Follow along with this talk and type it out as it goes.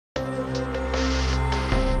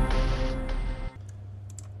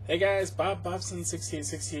Hey guys,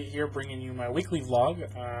 Bobson6868 here, bringing you my weekly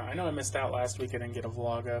vlog. I know I missed out last week. I didn't get a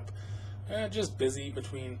vlog up. Just busy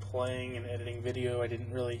between playing and editing video. I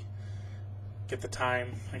didn't really get the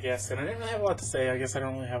time, I guess, and I didn't really have a lot to say. I guess I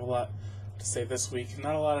don't really have a lot to say this week.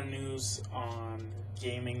 Not a lot of news on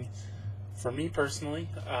gaming for me personally.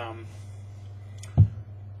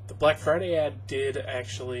 The Black Friday ad did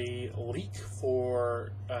actually leak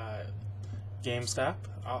for GameStop.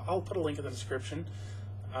 I'll put a link in the description.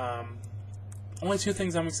 Only two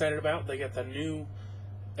things I'm excited about. They got the new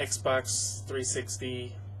Xbox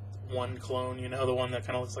 360 One clone, you know, the one that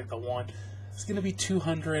kind of looks like the One. It's going to be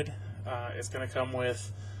 $200. It's going to come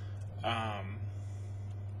with, I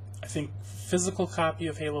think, physical copy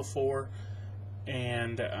of Halo 4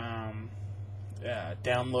 and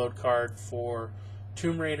download card for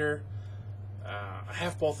Tomb Raider. I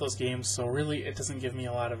have both those games, so really it doesn't give me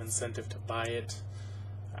a lot of incentive to buy it.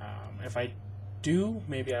 If I do,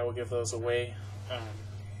 maybe I will give those away.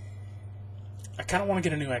 I kind of want to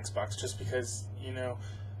get a new Xbox just because, you know,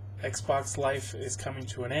 Xbox life is coming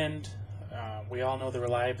to an end. We all know the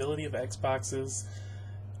reliability of Xboxes,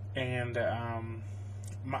 and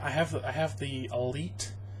I have the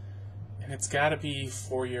Elite, and it's got to be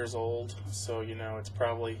 4 years old, so you know it's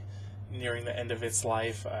probably nearing the end of its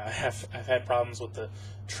life. I've had problems with the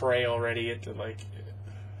tray already. I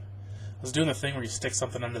was doing the thing where you stick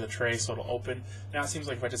something under the tray so it'll open. Now it seems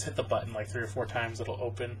like if I just hit the button like 3 or 4 times, it'll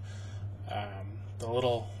open. The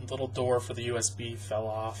little door for the USB fell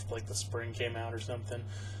off, like the spring came out or something.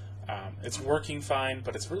 It's working fine,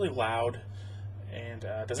 but it's really loud. And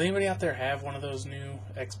does anybody out there have one of those new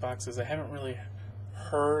Xboxes? I haven't really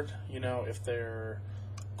heard, you know, if they're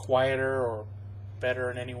quieter or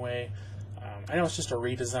better in any way. I know it's just a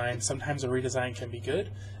redesign. Sometimes a redesign can be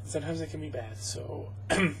good, and sometimes it can be bad. So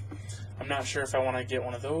I'm not sure if I want to get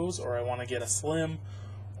one of those or I want to get a Slim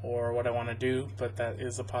or what I want to do, but that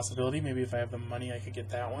is a possibility. Maybe if I have the money, I could get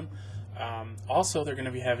that one. Also, they're going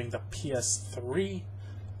to be having the PS3.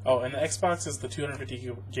 Oh, and the Xbox is the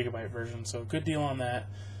 250 gigabyte version, so good deal on that.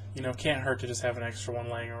 You know, can't hurt to just have an extra one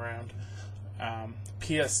laying around.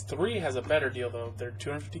 PS3 has a better deal, though. Their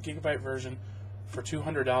 250 gigabyte version for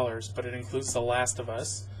 $200, but it includes The Last of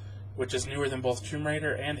Us, which is newer than both Tomb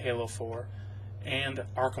Raider and Halo 4, and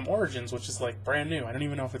Arkham Origins, which is like brand new. I don't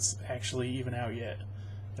even know if it's actually even out yet.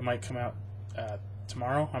 It might come out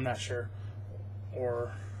tomorrow. I'm not sure.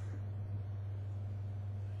 Or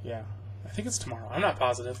yeah, I think it's tomorrow. I'm not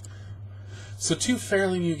positive. So 2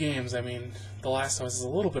 fairly new games. I mean, The Last of Us is a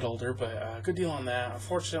little bit older, but good deal on that.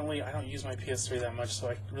 Unfortunately, I don't use my PS3 that much, so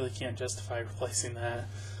I really can't justify replacing that.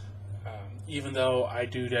 Even though I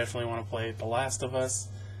do definitely want to play The Last of Us,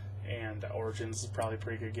 and Origins is probably a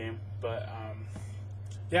pretty good game. But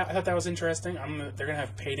yeah, I thought that was interesting. They're gonna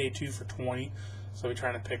have Payday 2 for $20, so I'll be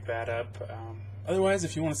trying to pick that up. Otherwise,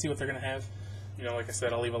 if you want to see what they're gonna have, you know, like I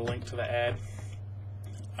said, I'll leave a link to the ad.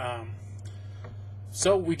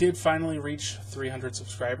 So we did finally reach 300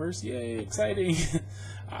 subscribers. Yay, exciting!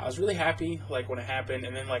 I was really happy, like, when it happened,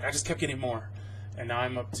 and then like I just kept getting more, and now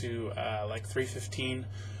I'm up to like 315,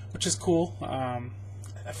 which is cool.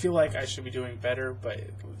 I feel like I should be doing better, but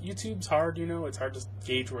YouTube's hard, you know. It's hard to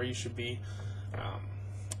gauge where you should be.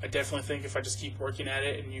 I definitely think if I just keep working at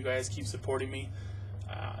it and you guys keep supporting me,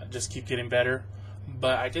 just keep getting better.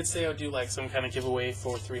 But I did say I would do like some kind of giveaway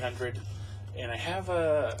for 300. And I have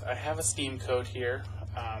a Steam code here.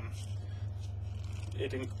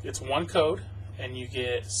 It's one code, and you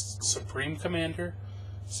get Supreme Commander,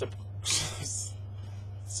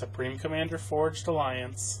 Supreme Commander Forged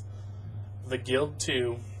Alliance, The Guild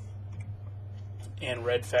 2, and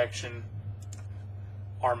Red Faction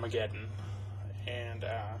Armageddon. And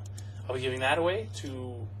I'll be giving that away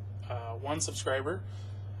to one subscriber.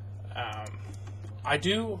 I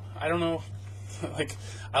don't know. Like,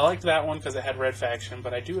 I liked that one because it had Red Faction,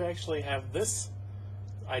 but I do actually have this.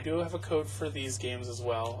 I do have a code for these games as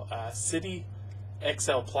well. City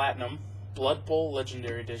XL Platinum, Blood Bowl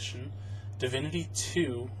Legendary Edition, Divinity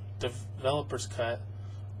 2, Developer's Cut,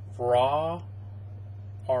 Raw,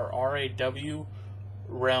 or RAW,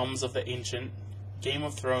 Realms of the Ancient, Game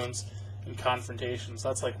of Thrones, and Confrontations.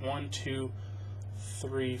 That's like 1, 2,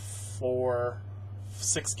 3, 4,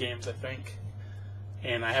 6 games, I think.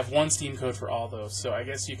 And I have one Steam code for all those, so I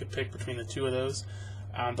guess you could pick between the 2 of those.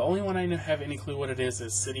 The only one I don't have any clue what it is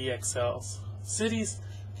Cities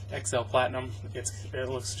XL Platinum. It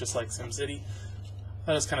looks just like SimCity.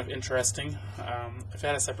 That is kind of interesting. If I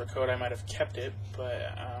had a separate code, I might have kept it,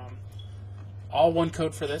 but all one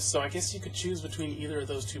code for this. So I guess you could choose between either of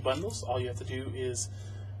those 2 bundles. All you have to do is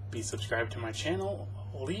be subscribed to my channel,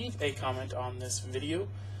 leave a comment on this video,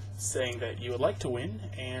 saying that you would like to win,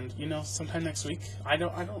 and sometime next week. I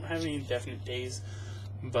don't have any definite days,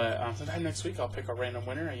 but sometime next week I'll pick a random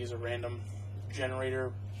winner. I use a random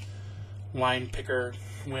generator line picker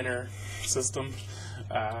winner system.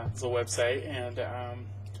 It's a website, and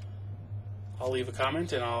I'll leave a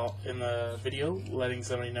comment in the video letting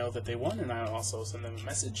somebody know that they won, and I'll also send them a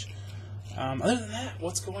message. Other than that,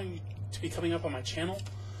 what's going to be coming up on my channel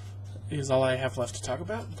is all I have left to talk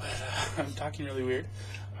about, but I'm talking really weird.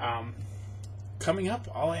 Coming up,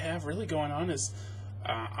 all I have really going on is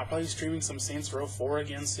I'll probably be streaming some Saints Row 4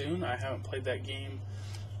 again soon. I haven't played that game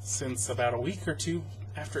since about a week or two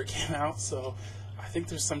after it came out, so I think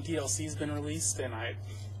there's some DLC's been released, and I'm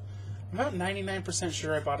about 99%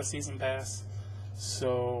 sure I bought a season pass,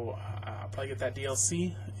 so I'll probably get that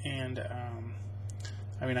DLC, and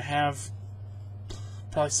I have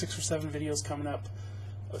probably 6 or 7 videos coming up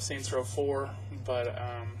of Saints Row 4, but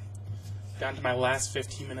down to my last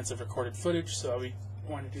 15 minutes of recorded footage, so we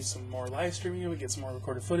want to do some more live streaming, we get some more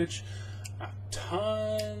recorded footage.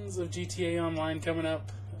 Tons of GTA Online coming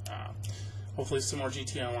up, hopefully some more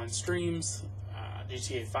GTA Online streams,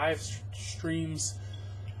 GTA 5 streams.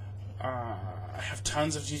 I have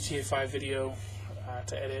tons of GTA 5 video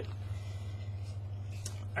to edit.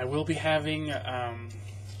 I will be having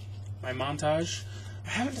my montage. I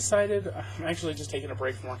haven't decided. I'm actually just taking a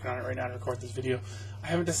break from working on it right now to record this video. I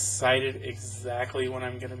haven't decided exactly when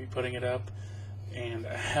I'm going to be putting it up, and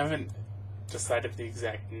I haven't decided the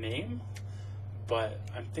exact name, but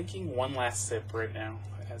I'm thinking One Last Sip right now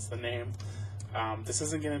as the name. This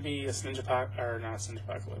isn't going to be a Ninja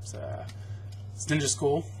Apocalypse. It's Ninja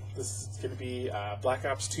School. This is going to be Black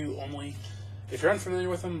Ops 2 only. If you're unfamiliar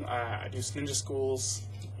with them, I do Ninja Schools.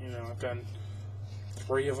 I've done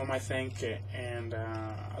 3 of them, I think, and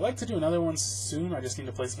I'd like to do another one soon. I just need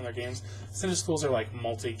to play some other games. Ninja Schools are like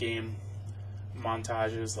multi-game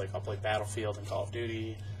montages. Like I'll play Battlefield and Call of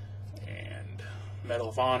Duty and Medal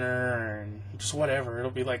of Honor and just whatever. It'll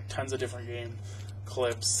be like tons of different game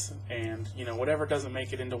clips, and whatever doesn't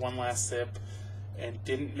make it into One Last Sip and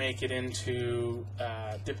didn't make it into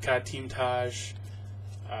Dipcod Team Taj.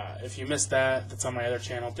 If you missed that, that's on my other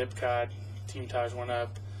channel, Dipcod Team Taj went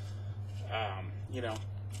up.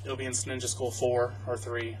 It'll be in Ninja School 4 or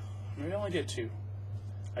 3. Maybe I only did 2.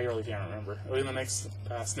 I really can't remember. It'll be in the next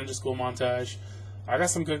Ninja School montage. I got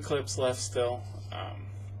some good clips left still.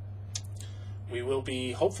 We will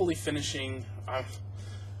be hopefully finishing.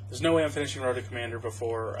 There's no way I'm finishing Road to Commander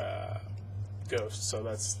before Ghost, so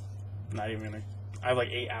that's not even gonna. I have like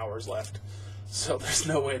 8 hours left, so there's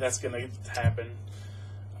no way that's gonna happen.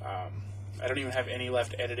 I don't even have any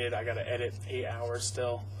left edited. I gotta edit 8 hours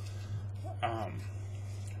still.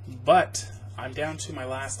 But I'm down to my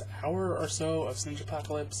last hour or so of Ninja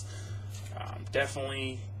Apocalypse.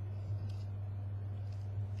 Definitely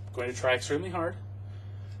going to try extremely hard,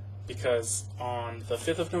 because on the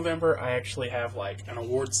 5th of November I actually have like an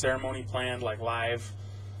award ceremony planned, like live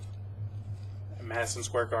at Madison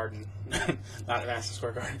Square Garden. Not at Madison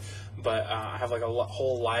Square Garden, but I have like a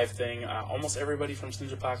whole live thing. Almost everybody from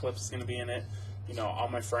Ninja Apocalypse is going to be in it. All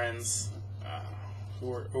my friends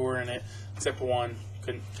who are in it, except for one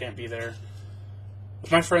can't be there.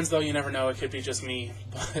 With my friends, though, you never know. It could be just me,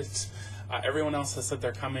 but everyone else has said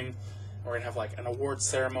they're coming. We're gonna have like an award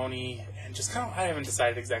ceremony, and just kind of, I haven't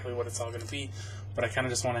decided exactly what it's all gonna be, but I kind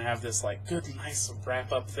of just want to have this like good, nice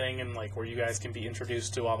wrap up thing, and like where you guys can be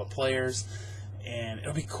introduced to all the players, and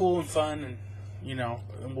it'll be cool and fun.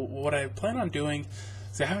 And what I plan on doing,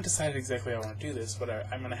 I haven't decided exactly how I want to do this, but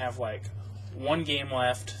I'm gonna have like one game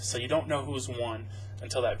left, so you don't know who's won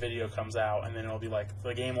until that video comes out, and then it'll be like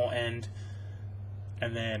the game will end,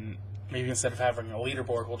 and then maybe instead of having a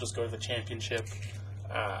leaderboard, we'll just go to the championship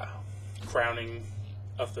crowning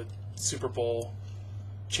of the Super Bowl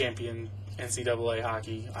champion NCAA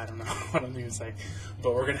hockey. I don't know what I'm even saying,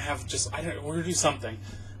 but we're gonna have we're gonna do something,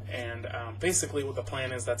 and basically what the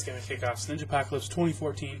plan is, that's gonna kick off Ninja Apocalypse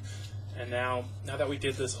 2014. And now that we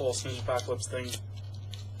did this whole Ninja Apocalypse thing,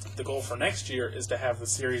 the goal for next year is to have the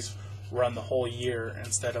series run the whole year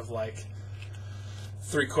instead of like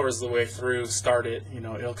 3/4 of the way through start it.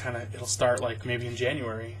 It'll start like maybe in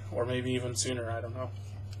January or maybe even sooner. I don't know.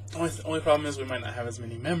 Only problem is we might not have as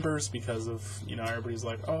many members because of everybody's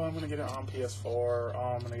like, oh, I'm gonna get it on PS4.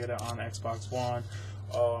 Oh, I'm gonna get it on Xbox One.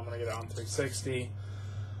 Oh, I'm gonna get it on 360.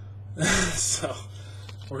 So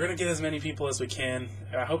we're gonna get as many people as we can.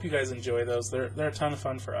 I hope you guys enjoy those. They're a ton of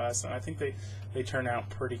fun for us, and I think they turn out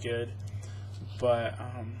pretty good. But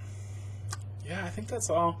yeah, I think that's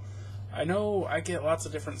all. I know I get lots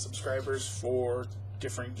of different subscribers for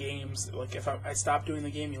different games. Like if I stop doing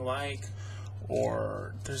the game you like,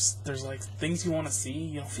 or there's like things you want to see,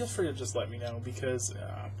 you know, feel free to just let me know, because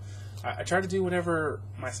I try to do whatever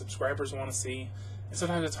my subscribers want to see, and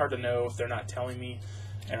sometimes it's hard to know if they're not telling me,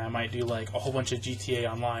 and I might do like a whole bunch of GTA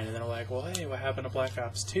Online, and they're like, well, hey, what happened to Black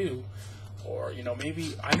Ops 2? Or, you know,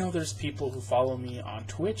 maybe I know there's people who follow me on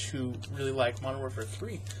Twitch who really like Modern Warfare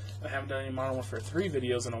 3. I haven't done any Modern Warfare 3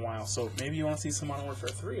 videos in a while, so maybe you want to see some Modern Warfare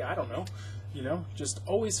 3. I don't know. You know, just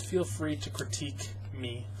always feel free to critique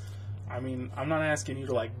me. I mean, I'm not asking you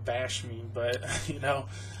to, like, bash me, but, you know,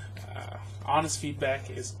 honest feedback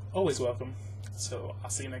is always welcome. So I'll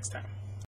see you next time.